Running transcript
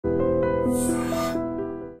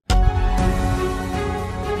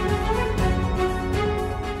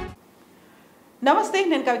నమస్తే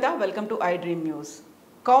నేను కవిత welcome to iDream news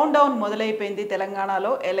count down మొదలైపోయింది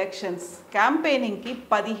తెలంగాణలో ఎలక్షన్స్ క్యాంపెయినింగ్ కి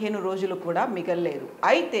 15 రోజులు కూడా మిగల్లేదు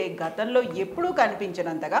అయితే గతంలో ఎప్పుడూ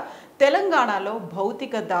కనిపించనంతగా తెలంగాణలో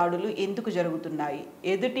భౌతిక దాడులు ఎందుకు జరుగుతున్నాయి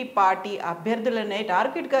ఎదుటి పార్టీ అభ్యర్థులనే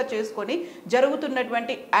టార్గెట్ గా చేసుకొని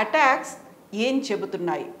జరుగుతున్నటువంటి అటాక్స్ ఏం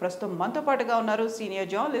చెబుతున్నాయి ప్రస్తుతం మనతో పాటుగా ఉన్నారు సీనియర్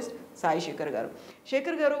జర్నలిస్ట్ సాయి శేఖర్ గారు.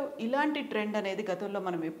 శేఖర్ గారు, ఇలాంటి ట్రెండ్ అనేది గతంలో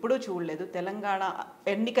మనం ఎప్పుడూ చూడలేదు తెలంగాణ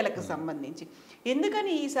ఎన్నికలకు సంబంధించి.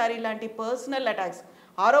 ఎందుకని ఈసారి ఇలాంటి పర్సనల్ అటాక్స్,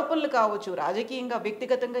 ఆరోపణలు కావచ్చు, రాజకీయంగా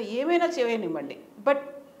వ్యక్తిగతంగా ఏమైనా చేయనివ్వండి, బట్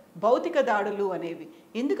భౌతిక దాడులు అనేవి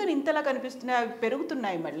ఎందుకని ఇంతలా కనిపిస్తున్నాయి, అవి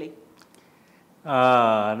పెరుగుతున్నాయి మళ్ళీ?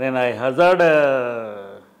 నేను I hazard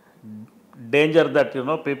danger that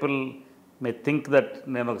people may think that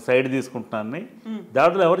నేను ఒక సైడ్ తీసుకుంటున్నాను.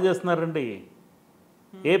 దాడులు ఎవరు చేస్తున్నారండి?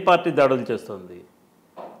 ఏ పార్టీ దాడులు చేస్తుంది?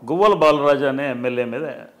 గువ్వల బాలరాజు అనే ఎమ్మెల్యే మీద,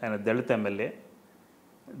 ఆయన దళిత ఎమ్మెల్యే,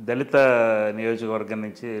 దళిత నియోజకవర్గం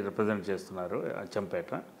నుంచి రిప్రజెంట్ చేస్తున్నారు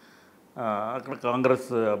చంపేట. అక్కడ కాంగ్రెస్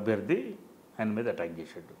అభ్యర్థి ఆయన మీద అటాక్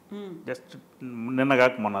చేశాడు. జస్ట్ నిన్న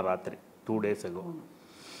కాక మొన్న రాత్రి 2 days ago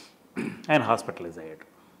ఆయన హాస్పిటలైజ్ అయ్యాడు.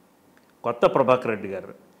 కొత్త ప్రభాకర్ రెడ్డి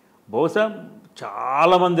గారు బహుశా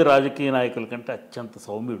చాలామంది రాజకీయ నాయకుల కంటే అత్యంత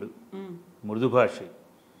సౌమ్యుడు, మృదుభాషి.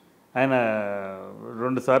 ఆయన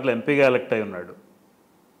 2 సార్లు ఎంపీగా ఎలక్ట్ అయి ఉన్నాడు.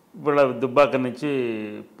 ఇప్పుడు దుబ్బాక నుంచి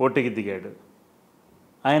పోటీకి దిగాడు.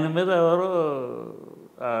 ఆయన మీద ఎవరో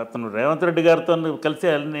అతను రేవంత్ రెడ్డి గారితో కలిసి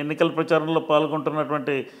ఎన్నికల ప్రచారంలో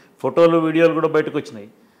పాల్గొంటున్నటువంటి ఫోటోలు, వీడియోలు కూడా బయటకు వచ్చినాయి.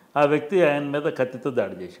 ఆ వ్యక్తి ఆయన మీద కత్తితో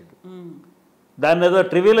దాడి చేశాడు. దాన్ని ఏదో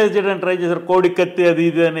ట్రివియలైజ్ చేయడానికి ట్రై చేశారు. కోడి కత్తి అది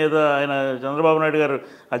ఇది అని ఏదో ఆయన చంద్రబాబు నాయుడు గారు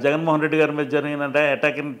ఆ జగన్మోహన్ రెడ్డి గారి మీద జరిగిన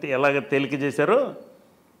అటాక్ని ఎలాగ తేలిక చేశారో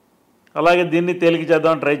అలాగే దీన్ని తేలిక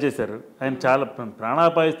చేద్దామని ట్రై చేశారు. ఆయన చాలా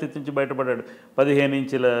ప్రాణాపాయ స్థితి నుంచి బయటపడ్డాడు. 15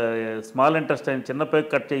 ఇంచుల స్మాల్ ఇంట్రెస్ట్ ఆయన చిన్న పేరు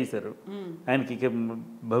కట్ చేశారు. ఆయనకి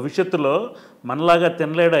భవిష్యత్తులో మనలాగా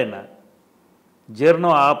తినలేడు. ఆయన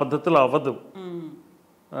జీర్ణం ఆ పద్ధతిలో అవ్వదు,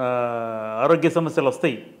 ఆరోగ్య సమస్యలు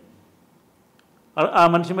వస్తాయి. ఆ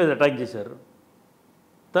మనిషి మీద అటాక్ చేశారు.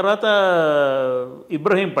 తర్వాత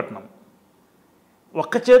ఇబ్రహీంపట్నం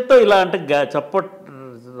ఒక్క చేత్తో ఇలా అంటే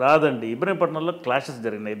రాదండి. ఇబ్రహీంపట్నంలో క్లాషెస్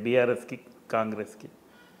జరిగినాయి బీఆర్ఎస్కి కాంగ్రెస్కి.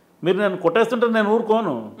 మీరు నేను కొట్టేస్తుంటే నేను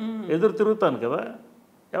ఊరుకోను, ఎదురు తిరుగుతాను కదా.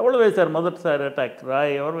 ఎవరు వేశారు మొదటిసారి అటాక్?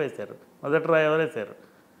 రాయ్ ఎవరు వేశారు? మొదటి రాయ్ ఎవరు వేశారు?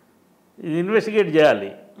 ఇది ఇన్వెస్టిగేట్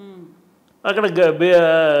చేయాలి. అక్కడ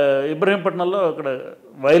ఇబ్రహీంపట్నంలో అక్కడ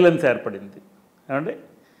వైలెన్స్ ఏర్పడింది ఏమండి.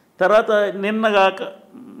 తర్వాత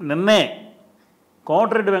నిన్నే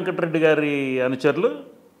కోమటిరెడ్డి వెంకటరెడ్డి గారి అనుచరులు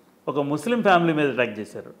ఒక ముస్లిం ఫ్యామిలీ మీద అటాక్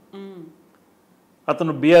చేశారు.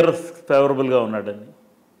 అతను బీఆర్ఎస్ ఫేవరబుల్గా ఉన్నాడని.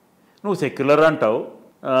 నువ్వు సెక్యులర్ అంటావు,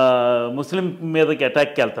 ముస్లిం మీదకి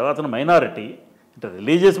అటాక్కి వెళ్తావు. అతను మైనారిటీ, అంటే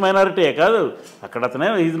రిలీజియస్ మైనారిటీయే కాదు, అక్కడ అతనే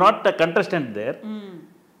is not a contestant there.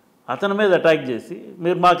 అతని మీద అటాక్ చేసి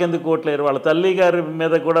మీరు మాకెందుకు ఓట్లేరు, వాళ్ళ తల్లి గారి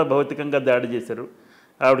మీద కూడా భౌతికంగా దాడి చేశారు.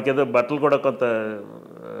 ఆవిడకి ఏదో బట్టలు కూడా కొంత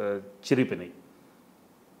చిరిపినాయి.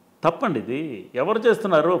 తప్పండి ఇది. ఎవరు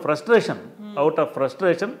చేస్తున్నారు? Frustration, out of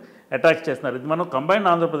frustration attack చేస్తున్నారు. ఇది మనం కంబైన్డ్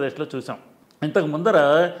ఆంధ్రప్రదేశ్లో చూసాం. ఇంతకు ముందర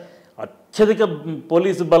అత్యధిక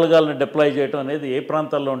పోలీసు బలగాలను డిప్లాయ్ చేయడం అనేది ఏ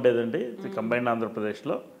ప్రాంతాల్లో ఉండేదండి? కంబైన్డ్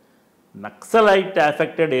ఆంధ్రప్రదేశ్లో నక్సలైట్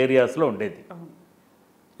అఫెక్టెడ్ ఏరియాస్లో ఉండేది.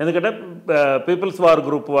 ఎందుకంటే పీపుల్స్ వార్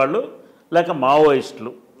గ్రూప్ వాళ్ళు లేక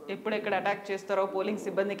మావోయిస్టులు ఎప్పుడెక్కడ అటాక్ చేస్తారో, పోలింగ్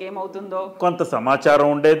సిబ్బందికి ఏమవుతుందో కొంత సమాచారం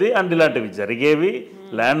ఉండేది. అండ్ ఇలాంటివి జరిగేవి,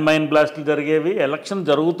 ల్యాండ్ మైన్ బ్లాస్టులు జరిగేవి. ఎలక్షన్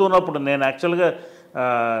జరుగుతున్నప్పుడు నేను యాక్చువల్గా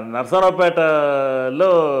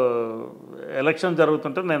నరసరావుపేటలో ఎలక్షన్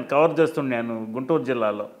జరుగుతుంటే నేను కవర్ చేస్తున్నాను గుంటూరు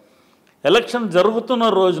జిల్లాలో. ఎలక్షన్ జరుగుతున్న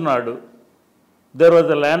రోజు నాడు there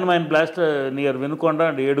was a land mine blast near Vinukonda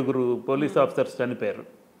and 7 police officers చనిపోయారు.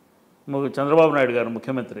 చంద్రబాబు నాయుడు గారు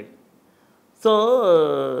ముఖ్యమంత్రి. సో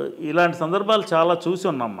ఇలాంటి సందర్భాలు చాలా చూసి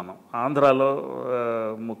ఉన్నాం మనం ఆంధ్రాలో.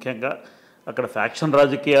 ముఖ్యంగా అక్కడ ఫ్యాక్షన్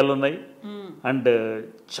రాజకీయాలు ఉన్నాయి అండ్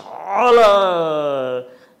చాలా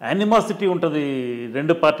యానిమాసిటీ ఉంటుంది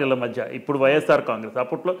 2 పార్టీల మధ్య. ఇప్పుడు వైఎస్ఆర్ కాంగ్రెస్,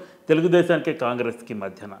 అప్పట్లో తెలుగుదేశానికి కాంగ్రెస్కి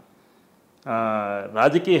మధ్యన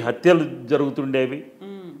రాజకీయ హత్యలు జరుగుతుండేవి.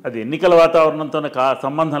 అది ఎన్నికల వాతావరణంతో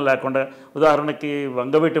సంబంధం లేకుండా. ఉదాహరణకి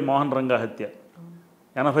వంగవీటి మోహన్ రంగా హత్య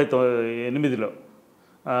 88లో,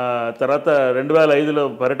 తర్వాత 2005లో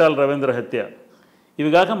పరిటాల రవీంద్ర హత్య. ఇవి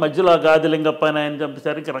కాక మధ్యలో గాదిలింగప్ప అని ఆయన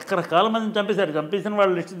చంపేశారు. ఇంకా రకరకాల మందిని చంపేశారు. చంపేసిన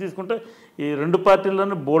వాళ్ళ లిస్ట్ తీసుకుంటే ఈ 2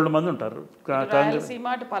 పార్టీల్లోనే బోల్డ్ మంది ఉంటారు.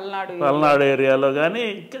 పల్నాడు ఏరియాలో కానీ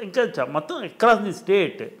ఇంకా మొత్తం across the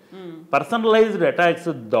state personalised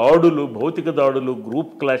attacks, దాడులు, భౌతిక దాడులు,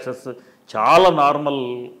 గ్రూప్ క్లాషెస్ చాలా నార్మల్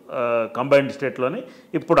కంబైన్డ్ స్టేట్లోని.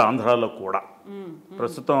 ఇప్పుడు ఆంధ్రాలో కూడా,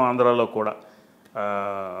 ప్రస్తుతం ఆంధ్రాలో కూడా.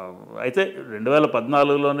 అయితే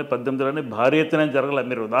 2014లోని 18లోని భారీ ఎత్తున జరగలేదు.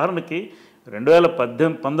 మీరు ఉదాహరణకి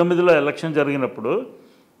 2019లో ఎలక్షన్ జరిగినప్పుడు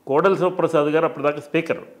కోడెల శివప్రసాద్ గారు అప్పటిదాకా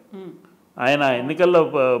స్పీకర్. ఆయన ఎన్నికల్లో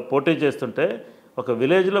పోటీ చేస్తుంటే ఒక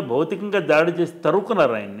విలేజ్లో భౌతికంగా దాడి చేసి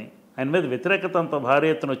తరుక్కున్నారు ఆయన్ని. ఆయన మీద వ్యతిరేకత అంత భారీ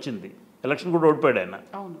ఎత్తున వచ్చింది. ఎలక్షన్ కూడా ఓడిపోయాడు ఆయన.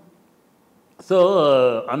 సో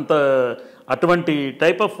అంత అటువంటి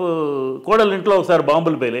టైప్ ఆఫ్ కోడల ఇంట్లో ఒకసారి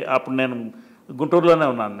బాంబులు పేలి. అప్పుడు నేను గుంటూరులోనే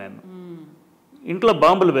ఉన్నాను. నేను ఇంట్లో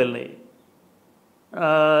బాంబులు పేలినాయి.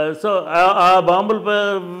 సో ఆ బాంబుల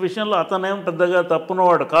విషయంలో అతనేం పెద్దగా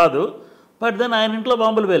తప్పున్నవాడు కాదు. బట్ దెన్ ఆయన ఇంట్లో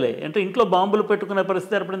బాంబులు పేలాయి అంటే ఇంట్లో బాంబులు పెట్టుకునే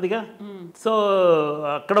పరిస్థితి ఏర్పడిందిగా. సో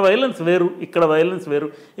అక్కడ వైలెన్స్ వేరు, ఇక్కడ వైలెన్స్ వేరు.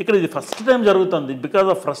 ఇక్కడ ఇది ఫస్ట్ టైం జరుగుతుంది బికాజ్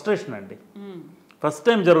ఆఫ్ ఫ్రస్ట్రేషన్ అండి. ఫస్ట్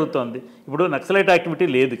టైం జరుగుతుంది. ఇప్పుడు నక్సలైట్ యాక్టివిటీ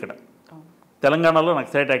లేదు ఇక్కడ. తెలంగాణలో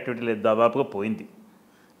నక్సలైట్ యాక్టివిటీ లేదు, దాదాపుగా పోయింది.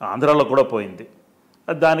 ఆంధ్రాలో కూడా పోయింది.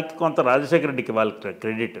 దానికి కొంత రాజశేఖర రెడ్డికి వాళ్ళకి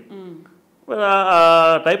క్రెడిట్. ఆ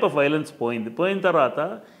టైప్ ఆఫ్ వైలెన్స్ పోయింది. పోయిన తర్వాత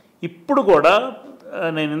ఇప్పుడు కూడా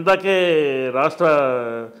నేను ఇందాకే రాష్ట్ర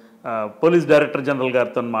పోలీస్ డైరెక్టర్ జనరల్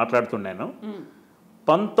గారితో మాట్లాడుతున్నాను.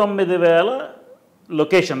 19,000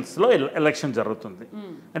 లొకేషన్స్లో ఎలక్షన్ జరుగుతుంది.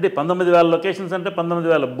 అంటే 19,000 లొకేషన్స్ అంటే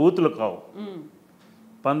 19,000 బూతులు కావు,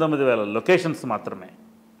 19,000 లొకేషన్స్ మాత్రమే.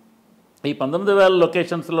 ఈ 19,000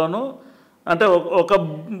 లొకేషన్స్లోనూ అంటే ఒక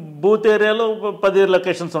బూత్ ఏరియాలో 10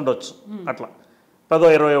 లొకేషన్స్ ఉండొచ్చు, అట్లా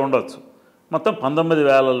 10-20 ఉండొచ్చు. మొత్తం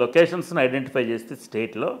 19,000 లొకేషన్స్ని ఐడెంటిఫై చేస్తే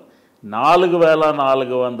స్టేట్లో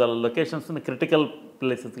 4,400 లొకేషన్స్ని క్రిటికల్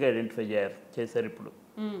ప్లేసెస్గా ఐడెంటిఫై చేశారు. ఇప్పుడు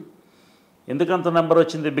ఎందుకంత నెంబర్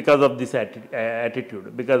వచ్చింది? Because of this attitude,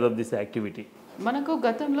 because of this activity. మనకు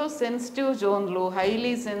గతంలో సెన్సిటివ్ జోన్లు,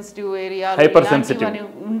 highly sensitive area, hyper sensitive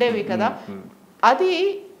ఉండేవి కదా, అది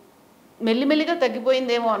మెల్లిమెల్లిగా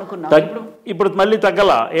తగ్గిపోయిందేమో అనుకున్నాం. ఇప్పుడు మళ్ళీ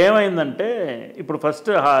తగ్గల. ఏమైందంటే ఇప్పుడు first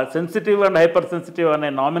sensitive and hyper sensitive అనే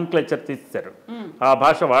నామిన్క్లేచర్ తీసేశారు. ఆ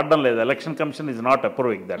భాష వాడడం లేదు. Election commission is not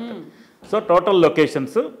approving that. So total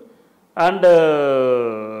locations and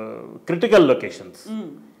critical locations.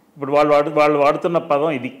 ఇప్పుడు వాళ్ళు వాడుతున్న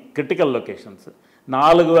పదం ఇది, critical locations.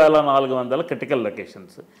 4,400 critical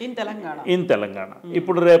locations in Telangana.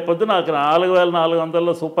 ఇప్పుడు రేపు పొద్దున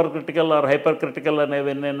 4,400లో super critical are hyper critical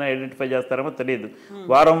అనేవి ఎన్నైనా ఐడెంటిఫై చేస్తారేమో తెలియదు.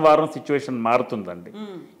 వారం సిచ్యువేషన్ మారుతుందండి.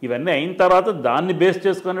 ఇవన్నీ అయిన తర్వాత దాన్ని బేస్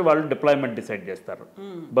చేసుకొని వాళ్ళు డిప్లాయ్మెంట్ డిసైడ్ చేస్తారు,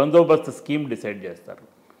 బందోబస్తు స్కీమ్ డిసైడ్ చేస్తారు.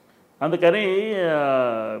 అందుకని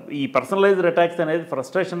ఈ పర్సనలైజ్డ్ అటాక్స్ అనేది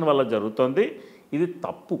ఫ్రస్ట్రేషన్ వల్ల జరుగుతుంది. ఇది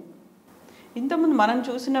తప్పు. ఇంతకుముందు మనం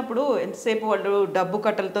చూసినప్పుడు ఎంతసేపు వాళ్ళు డబ్బు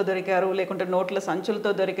కట్టలతో దొరికారు, లేకుంటే నోట్ల సంచులతో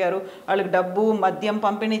దొరికారు, వాళ్ళకి డబ్బు మద్యం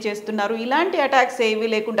పంపిణీ చేస్తున్నారు, ఇలాంటి అటాక్స్ ఏవి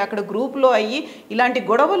లేకుంటే అక్కడ గ్రూప్లో అయ్యి ఇలాంటి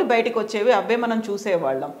గొడవలు బయటకు వచ్చేవి, అవే మనం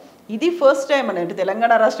చూసేవాళ్ళం. ఇది ఫస్ట్ టైం అని, అంటే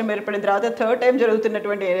తెలంగాణ రాష్ట్రం ఏర్పడిన తర్వాత థర్డ్ టైం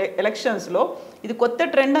జరుగుతున్నటువంటి ఎలక్షన్స్లో ఇది కొత్త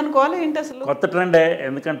ట్రెండ్ అనుకోవాలి ఏంటి? అసలు కొత్త ట్రెండే.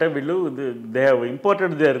 ఎందుకంటే వీళ్ళు they have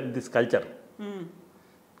imported this culture.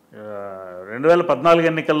 2014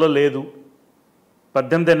 ఎన్నికల్లో లేదు,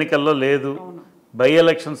 18 ఎన్నికల్లో లేదు, బై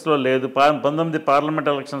ఎలక్షన్స్లో లేదు, 19 పార్లమెంట్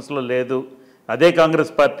ఎలక్షన్స్లో లేదు. అదే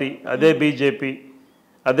కాంగ్రెస్ పార్టీ, అదే బీజేపీ,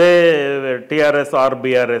 అదే టీఆర్ఎస్ ఆర్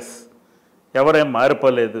బీఆర్ఎస్, ఎవరేం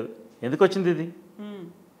మారిపోలేదు. ఎందుకు వచ్చింది ఇది?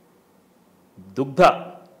 దుగ్ధ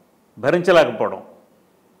భరించలేకపోవడం,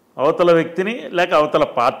 అవతల వ్యక్తిని లేక అవతల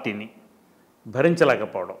పార్టీని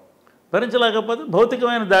భరించలేకపోతే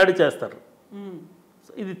భౌతికమైన దాడి చేస్తారు.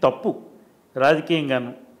 ఇది తప్పు.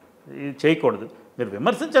 రాజకీయంగాను ఇది చేయకూడదు. మీరు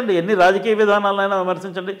విమర్శించండి, ఎన్ని రాజకీయ విధానాలైనా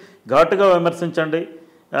విమర్శించండి, ఘాటుగా విమర్శించండి.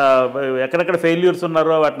 ఎక్కడెక్కడ ఫెయిల్యూర్స్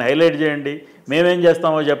ఉన్నారో వాటిని హైలైట్ చేయండి, మేమేం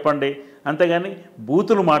చేస్తామో చెప్పండి. అంతేగాని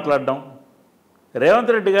బూతులు మాట్లాడడం.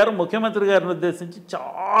 రేవంత్ రెడ్డి గారు ముఖ్యమంత్రి గారిని ఉద్దేశించి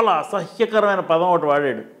చాలా అసహ్యకరమైన పదం ఒకటి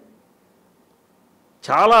వాడాడు.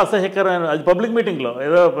 చాలా అసహ్యకరమైన, అది పబ్లిక్ మీటింగ్లో,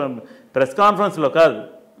 ఏదో ప్రెస్ కాన్ఫరెన్స్లో కాదు.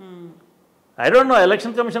 I don't know,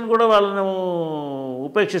 election commission కూడా వాళ్ళను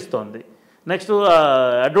ఉపేక్షిస్తోంది. నెక్స్ట్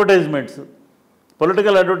అడ్వర్టైజ్మెంట్స్,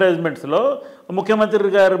 పొలిటికల్ అడ్వర్టైజ్మెంట్స్లో ముఖ్యమంత్రి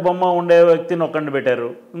గారి బొమ్మ ఉండే వ్యక్తిని ఒకరిని పెట్టారు,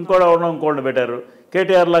 ఇంకోటి పెట్టారు,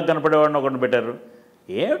 కేటీఆర్ లాగా కనపడేవాడిని ఒకరిని పెట్టారు.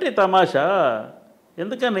 ఏమిటి తమాషా?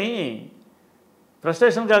 ఎందుకని?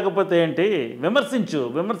 ఫ్రస్ట్రేషన్ కాకపోతే ఏంటి? విమర్శించు,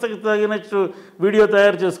 విమర్శకు తగినట్టు వీడియో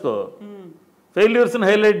తయారు చేసుకో, ఫెయిల్యూర్స్ని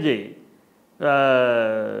హైలైట్ చేయి.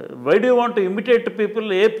 Why do want to imitate people,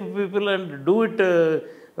 app people and do it?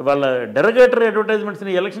 వాళ్ళ డెరగేటరీ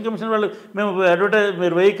అడ్వర్టైజ్మెంట్స్ని ఎలక్షన్ కమిషన్ వాళ్ళు మేము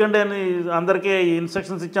మీరు వేయకండి అని అందరికీ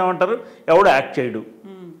ఇన్స్ట్రక్షన్స్ ఇచ్చామంటారు, ఎవడో యాక్ట్ చేయడు.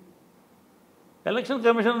 ఎలక్షన్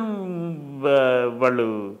కమిషన్ వాళ్ళు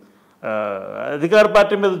అధికార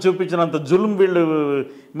పార్టీ మీద చూపించినంత జులుం వీళ్ళు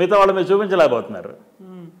మిగతా వాళ్ళ మీద చూపించలేకపోతున్నారు.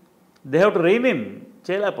 They have to rain in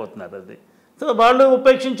చేయలేకపోతున్నారు. అది సో వాళ్ళు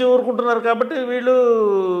ఉపేక్షించి ఊరుకుంటున్నారు కాబట్టి వీళ్ళు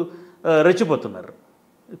రెచ్చిపోతున్నారు.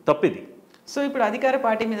 తప్పిది. సో ఇప్పుడు అధికార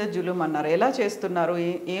పార్టీ మీద జులుం అన్నారు, ఎలా చేస్తున్నారు,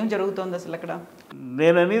 ఏం జరుగుతోంది అసలు అక్కడ?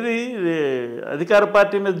 నేను అనేది అధికార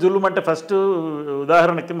పార్టీ మీద జులుం అంటే ఫస్ట్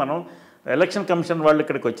ఉదాహరణకి మనం ఎలక్షన్ కమిషన్ వాళ్ళు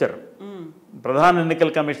ఇక్కడికి వచ్చారు. ప్రధాన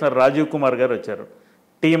ఎన్నికల కమిషనర్ రాజీవ్ కుమార్ గారు వచ్చారు,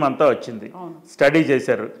 టీం అంతా వచ్చింది, స్టడీ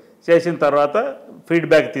చేశారు. చేసిన తర్వాత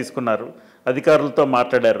ఫీడ్బ్యాక్ తీసుకున్నారు, అధికారులతో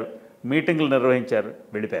మాట్లాడారు, మీటింగ్లు నిర్వహించారు,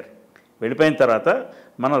 వెళ్ళిపోయారు. వెళ్ళిపోయిన తర్వాత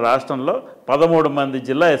మన రాష్ట్రంలో 13 మంది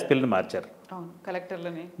జిల్లా ఎస్పీలని మార్చారు,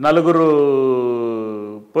 కలెక్టర్లని 4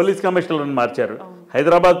 పోలీస్ కమిషనర్లను మార్చారు.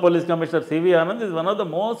 Hyderabad police commissioner CV Anand is one of the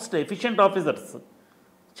most efficient officers,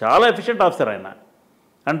 చాలా ఎఫిషియెంట్ ఆఫీసర్ ఆయన.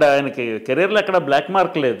 అండ్ ఆయనకి కెరీర్లో ఎక్కడ బ్లాక్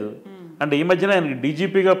మార్క్ లేదు. అండ్ ఈ మధ్యన ఆయనకి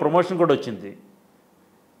డీజీపీగా ప్రమోషన్ కూడా వచ్చింది.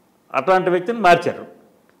 అట్లాంటి వ్యక్తిని మార్చారు.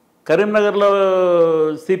 కరీంనగర్లో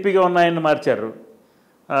సిపిగా ఉన్న ఆయన్ని మార్చారు,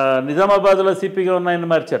 నిజామాబాద్లో సిపిగా ఉన్న ఆయన్ని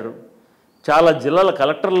మార్చారు, చాలా జిల్లాల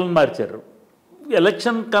కలెక్టర్లను మార్చారు.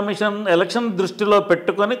 ఎలక్షన్ కమిషన్ ఎలక్షన్ దృష్టిలో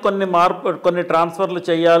పెట్టుకొని కొన్ని ట్రాన్స్ఫర్లు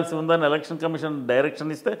చేయాల్సి ఉందని ఎలక్షన్ కమిషన్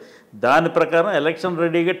డైరెక్షన్ ఇస్తే దాని ప్రకారం ఎలక్షన్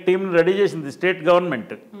రెడీగా టీంని రెడీ చేసింది స్టేట్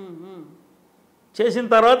గవర్నమెంట్. చేసిన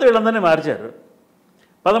తర్వాత వీళ్ళందరినీ మార్చారు.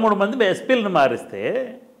 13 మంది ఎస్పీలను మారిస్తే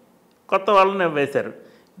కొత్త వాళ్ళని వేశారు.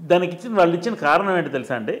 దానికి వాళ్ళు ఇచ్చిన కారణం ఏంటి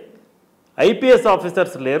తెలుసా అండి? ఐపీఎస్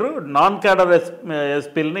ఆఫీసర్స్ లేరు, నాన్ క్యాడర్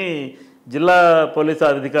ఎస్పీలని జిల్లా పోలీసు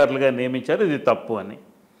అధికారులుగా నియమించారు, ఇది తప్పు అని.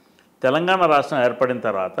 తెలంగాణ రాష్ట్రం ఏర్పడిన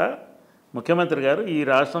తర్వాత ముఖ్యమంత్రి గారు ఈ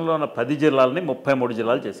రాష్ట్రంలో ఉన్న 10 జిల్లాలని 33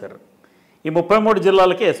 జిల్లాలు చేశారు. ఈ 33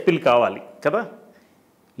 జిల్లాలకి ఎస్పీలు కావాలి కదా,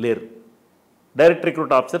 లేరు. డైరెక్ట్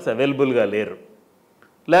రిక్రూట్ ఆఫీసర్స్ అవైలబుల్గా లేరు.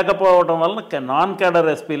 లేకపోవడం వలన non cadre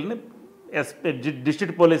ఎస్పీలని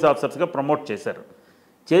district police ఆఫీసర్స్గా promote చేశారు.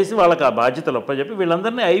 చేసి వాళ్ళకి ఆ బాధ్యతలు ఒప్పచెప్పి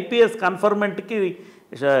వీళ్ళందరినీ ఐపీఎస్ కన్ఫర్మెంట్కి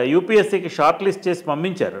యూపీఎస్సీకి షార్ట్ లిస్ట్ చేసి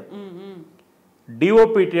పంపించారు.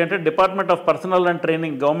 డిఓపిటి అంటే department of personal and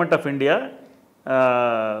training, government of India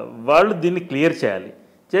వాళ్ళు దీన్ని క్లియర్ చేయాలి.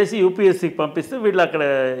 చేసి యూపీఎస్సీకి పంపిస్తే వీళ్ళు అక్కడ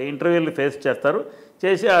ఇంటర్వ్యూలు ఫేస్ చేస్తారు,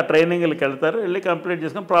 చేసి ఆ ట్రైనింగ్లకి వెళ్తారు, వెళ్ళి కంప్లీట్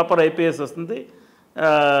చేసుకొని ప్రాపర్ ఐపీఎస్ వస్తుంది.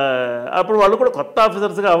 అప్పుడు వాళ్ళు కూడా కొత్త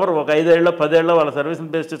ఆఫీసర్స్గా అవరు, ఒక 5 ఏళ్ళలో 10 ఏళ్ళలో వాళ్ళ సర్వీస్ని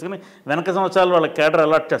బేస్ చేసుకుని వెనక సంవత్సరాలు వాళ్ళ క్యాడర్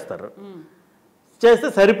అలాట్ చేస్తారు, చేస్తే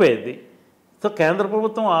సరిపోయేది. సో కేంద్ర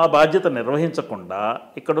ప్రభుత్వం ఆ బాధ్యత నిర్వహించకుండా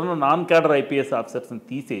ఇక్కడున్న నాన్ క్యాడర్ ఐపీఎస్ ఆఫీసర్స్ని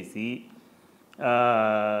తీసేసి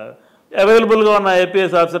అవైలబుల్గా ఉన్న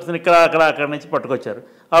ఐపీఎస్ ఆఫీసర్స్ని అక్కడ నుంచి పట్టుకొచ్చారు.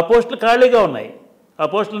 ఆ పోస్టులు ఖాళీగా ఉన్నాయి, ఆ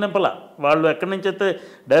పోస్టులు నింపలా. వాళ్ళు ఎక్కడి నుంచి అయితే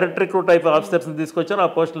డైరెక్ట్ రిక్రూట్ టైప్ ఆఫీసర్స్ని తీసుకొచ్చారో ఆ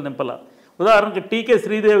పోస్టులు నింపలా. ఉదాహరణకి టీకే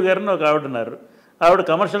శ్రీదేవి గారిని ఒక ఆవిడ ఉన్నారు, ఆవిడ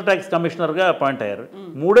కమర్షియల్ ట్యాక్స్ కమిషనర్గా అపాయింట్ అయ్యారు.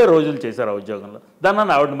 3 రోజులు చేశారు ఆ ఉద్యోగంలో,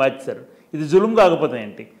 దాన్ని ఆవిడని మార్చేశారు. ఇది జులుం కాకపోతే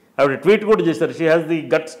ఏంటి? ఆవిడ ట్వీట్ కూడా చేశారు, she has the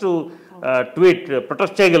guts to tweet,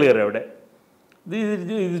 protest చేయగలిగారు ఆవిడ.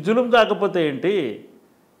 ఇది జులుం కాకపోతే ఏంటి?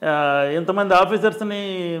 ఇంతమంది ఆఫీసర్స్ని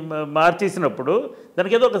మార్చేసినప్పుడు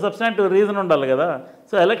దానికి ఏదో ఒక సబ్స్టాంటివ్ రీజన్ ఉండాలి కదా.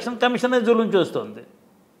 సో ఎలక్షన్ కమిషనే జులుం చేస్తుంది,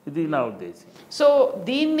 ఇది నా ఉద్దేశం. సో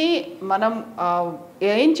దీన్ని మనం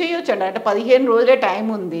ఏం చేయొచ్చు అండి? అంటే 15 రోజులే టైం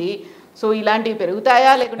ఉంది, సో ఇలాంటివి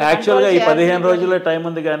పెరుగుతాయా? లేకుంటే యాక్చువల్గా ఈ 15 రోజులే టైం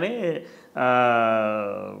ఉంది, కానీ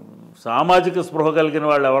సామాజిక స్పృహ కలిగిన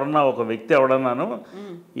వాళ్ళు ఎవరన్నా ఒక వ్యక్తి ఎవడన్నాను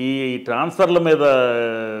ఈ ట్రాన్స్ఫర్ల మీద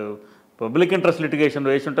పబ్లిక్ ఇంట్రెస్ట్ లిటిగేషన్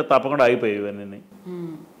వేసి ఉంటే తప్పకుండా అయిపోయేవన్నీ.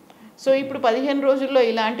 సో ఇప్పుడు 15 రోజుల్లో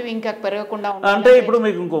ఇలాంటివి ఇంకా పెరగకుండా అంటే ఇప్పుడు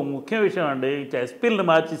మీకు ఇంకో ముఖ్య విషయం అండి, ఎస్పీలను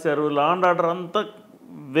మార్చేశారు, లా అండ్ ఆర్డర్ అంతా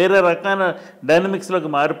వేరే రకమైన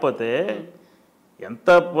డైనమిక్స్లోకి మారిపోతే ఎంత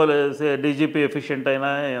డీజీపీ ఎఫిషియెంట్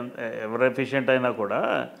అయినా ఎవరు ఎఫిషియెంట్ అయినా కూడా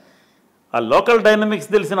ఆ లోకల్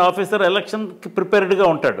డైనమిక్స్ తెలిసిన ఆఫీసర్ ఎలక్షన్కి ప్రిపేర్డ్గా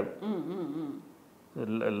ఉంటాడు.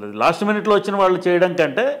 లాస్ట్ మినిట్లో వచ్చిన వాళ్ళు చేయడం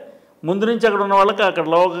కంటే ముందు నుంచి అక్కడ ఉన్న వాళ్ళకి అక్కడ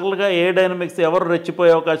లోకల్గా ఏ డైనమిక్స్, ఎవరు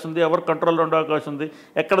రెచ్చిపోయే అవకాశం ఉంది, ఎవరు కంట్రోల్లో ఉండే అవకాశం ఉంది,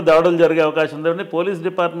 ఎక్కడ దాడులు జరిగే అవకాశం ఉంది అని police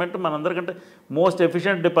department మనందరికంటే most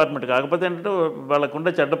efficient department. కాకపోతే ఏంటంటే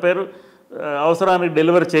వాళ్ళకుండే చెడ్డ పేరు అవసరానికి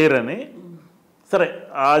డెలివరీ చేయరని. సరే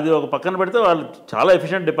అది ఒక పక్కన పెడితే వాళ్ళు చాలా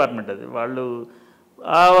ఎఫిషియెంట్ డిపార్ట్మెంట్, అది వాళ్ళు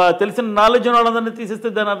తెలిసిన నాలెడ్జ్ వాళ్ళందరినీ తీసేస్తే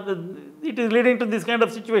దాని it is leading to this kind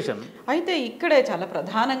of situation. అయితే ఇక్కడే చాలా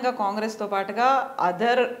ప్రధానంగా కాంగ్రెస్తో పాటుగా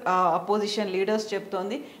అదర్ అపోజిషన్ లీడర్స్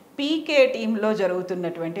చెప్తోంది పీకే టీంలో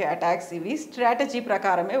జరుగుతున్నటువంటి అటాక్స్ ఇవి స్ట్రాటజీ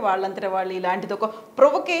ప్రకారమే, వాళ్ళంతా వాళ్ళు ఇలాంటిది ఒక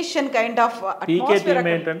provocation kind of. PK team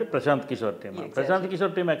ఏంటంటే ప్రశాంత్ కిషోర్ టీం. ప్రశాంత్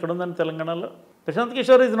కిషోర్ టీం ఎక్కడుందని తెలంగాణలో? Prashanth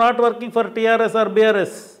Kishore is not working for TRS are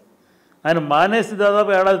BRS. ఆయన మానేసి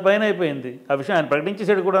దాదాపు 1 ఏడాది పైన అయిపోయింది. ఆ విషయం ఆయన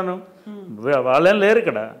ప్రకటించేసాడు కూడాను. వాళ్ళేం లేరు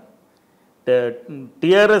ఇక్కడ.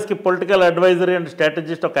 టీఆర్ఎస్కి పొలిటికల్ అడ్వైజరీ అండ్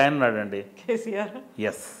స్ట్రాటజిస్ట్ ఒక ఆయన ఉన్నాడండి, కేసీఆర్.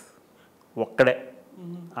 ఎస్, ఒక్కడే.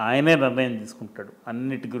 ఆయనే నిర్ణయం తీసుకుంటాడు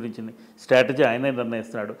అన్నిటి గురించి, స్ట్రాటజీ ఆయనే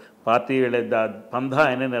నిర్ణయిస్తున్నాడు, పార్టీ పంధా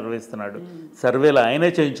ఆయనే నిర్వహిస్తున్నాడు, సర్వేలు ఆయనే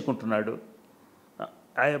చేయించుకుంటున్నాడు,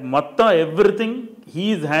 మొత్తం everything he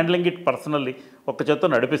is handling it personally, ఒక్క చేత్తో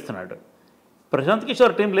నడిపిస్తున్నాడు. ప్రశాంత్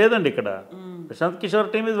కిషోర్ టీం లేదండి ఇక్కడ. Prashanth Kishore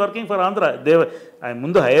team is working for Andhra. ఆయన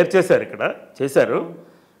ముందు హైర్ చేశారు, ఇక్కడ చేశారు.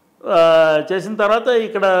 చేసిన తర్వాత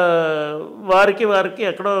ఇక్కడ వారికి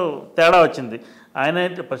ఎక్కడో తేడా వచ్చింది.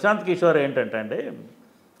 ప్రశాంత్ కిషోర్ ఏంటంటే అండి,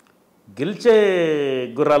 గెలిచే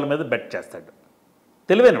గుర్రాల మీద బెట్ చేస్తాడు,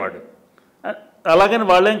 తెలివైన వాడు. అలాగని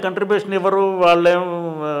వాళ్ళేం కంట్రిబ్యూషన్ ఇవ్వరు, వాళ్ళేం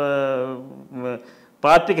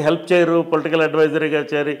పార్టీకి హెల్ప్ చేయరు, పొలిటికల్ అడ్వైజరీగా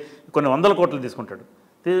చేరి కొన్ని 100 కోట్లు తీసుకుంటాడు.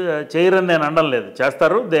 చేయరని నేను అనడం లేదు,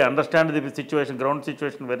 చేస్తారు. They understand the situation, ground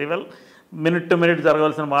situation very well. Minute to minute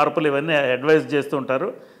జరగాల్సిన మార్పులు ఇవన్నీ అడ్వైజ్ చేస్తూ ఉంటారు.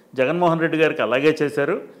 జగన్మోహన్ రెడ్డి గారికి అలాగే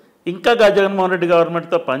చేశారు. ఇంకా జగన్మోహన్ రెడ్డి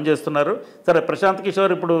గవర్నమెంట్తో పనిచేస్తున్నారు. సరే, ప్రశాంత్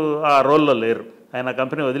కిషోర్ ఇప్పుడు ఆ రోల్లో లేరు, ఆయన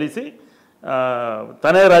కంపెనీ వదిలేసి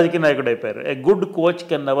తనే రాజకీయ నాయకుడు అయిపోయారు. A good coach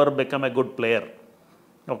can never become a good player.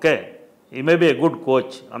 Okay, ఈ may be a good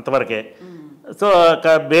coach, అంతవరకే. సో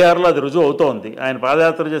బీహార్లో అది రుజువు అవుతోంది. ఆయన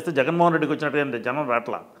పాదయాత్ర చేస్తే జగన్మోహన్ రెడ్డికి వచ్చినట్టు జనం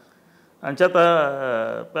రాట్లా. అంచేత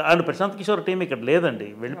ఆయన ప్రశాంత్ కిషోర్ టీం ఇక్కడ లేదండి,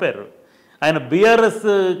 వెళ్ళిపోయారు. ఆయన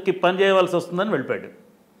బీఆర్ఎస్కి పని చేయవలసి వస్తుందని వెళ్ళిపోయాడు.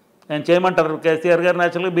 ఆయన చేయమంటారు, కేసీఆర్ గారు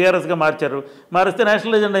నేచురల్గా బీఆర్ఎస్గా మారిస్తే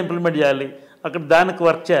నేషనల్ ఎజెండా ఇంప్లిమెంట్ చేయాలి, అక్కడ దానికి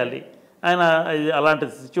వర్క్ చేయాలి. ఆయన అలాంటి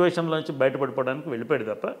సిచ్యువేషన్లో నుంచి బయటపడిపోవడానికి వెళ్ళిపోయాడు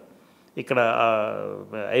తప్ప ఇక్కడ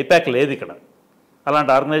ఐపాక్ లేదు, ఇక్కడ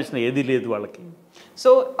అలాంటి ఆర్గనైజేషన్ ఏదీ లేదు వాళ్ళకి. సో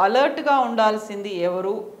అలర్ట్గా ఉండాల్సింది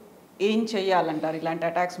ఎవరు, ఏం చెయ్యాలంటారు ఇలాంటి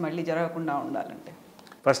అటాక్స్ మళ్ళీ జరగకుండా ఉండాలంటే?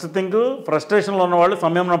 ఫస్ట్ థింగ్, ఫ్రస్ట్రేషన్లో ఉన్నవాళ్ళు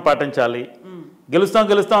సంయమనం పాటించాలి.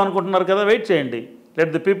 గెలుస్తాం అనుకుంటున్నారు కదా, వెయిట్ చేయండి,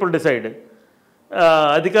 లెట్ ది పీపుల్ డిసైడ్.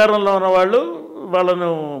 అధికారంలో ఉన్నవాళ్ళు వాళ్ళను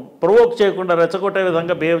ప్రొవోక్ చేయకుండా, రెచ్చగొట్టే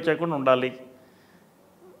విధంగా బిహేవ్ చేయకుండా ఉండాలి.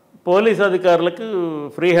 పోలీస్ అధికారులకు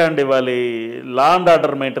ఫ్రీ హ్యాండ్ ఇవ్వాలి లా అండ్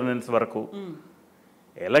ఆర్డర్ మెయింటెనెన్స్ వరకు.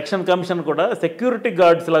 ఎలక్షన్ కమిషన్ కూడా సెక్యూరిటీ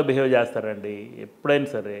గార్డ్స్లా బిహేవ్ చేస్తారండి ఎప్పుడైనా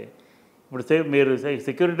సరే. ఇప్పుడు మీరు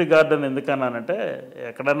సెక్యూరిటీ గార్డ్ అని ఎందుకన్నానంటే,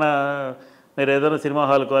 ఎక్కడైనా మీరు ఏదైనా సినిమా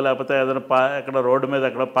హాల్కో లేకపోతే ఏదైనా ఎక్కడ రోడ్డు మీద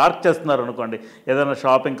ఎక్కడ పార్క్ చేస్తున్నారు అనుకోండి, ఏదైనా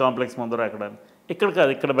షాపింగ్ కాంప్లెక్స్ ముందర ఎక్కడ, ఇక్కడ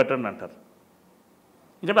కాదు ఇక్కడ పెట్టండి అంటారు.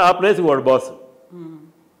 ఇక్కడ ఆ ప్లేస్కి వాడు బాస్.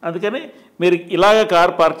 అందుకని మీరు ఇలాగ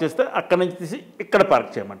కార్ పార్క్ చేస్తే అక్కడి నుంచి తీసి ఇక్కడ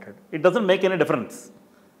park చేయమంటాడు. It doesn't make any difference,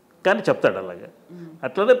 కానీ చెప్తాడు అలాగే.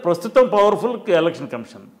 అట్లనే ప్రస్తుతం పవర్ఫుల్ ఎలక్షన్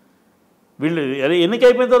కమిషన్. వీళ్ళు ఎన్నిక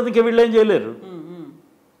అయిపోయిన తర్వాత ఇంకా వీళ్ళు ఏం చేయలేరు.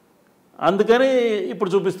 అందుకని ఇప్పుడు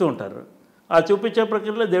చూపిస్తూ ఉంటారు. ఆ చూపించే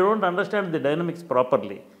ప్రక్రియలో they don't understand the dynamics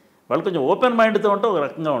properly. వాళ్ళు కొంచెం ఓపెన్ మైండ్తో ఉంటే ఒక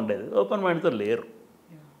రకంగా ఉండేది, ఓపెన్ మైండ్తో లేరు.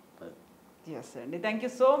 ఎస్ అండి, థ్యాంక్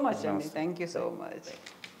యూ సో మచ్ అండి, థ్యాంక్ యూ సో మచ్.